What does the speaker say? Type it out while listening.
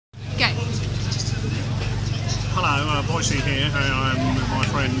Hello, Boycie here. I'm with my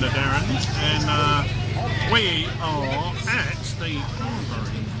friend Darren, and we are at the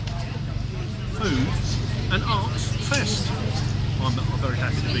Canterbury Food and Arts Fest. I'm very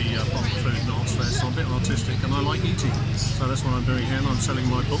happy to be part of the Food and Arts Fest. I'm a bit artistic and I like eating, so that's what I'm doing here. And I'm selling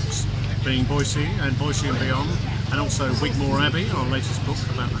my books, being Boycie and Boycie and Beyond, and also Wigmore Abbey, our latest book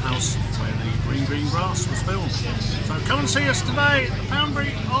about the house where the green grass was filmed. So come and see us today at the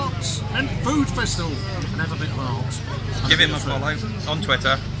Canterbury Arts and Food Festival and have a bit of art. Give him a follow on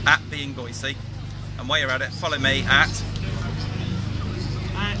Twitter at Being Boycie, and while you're at it, follow me at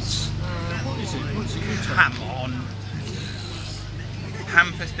what is it? What's it?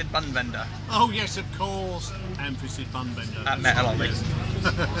 Ham-fisted Bun Vendor. Oh yes, of course, ham-fisted Bun Vendor. At Metal Ollie.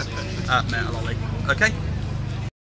 At Metal Ollie. Okay.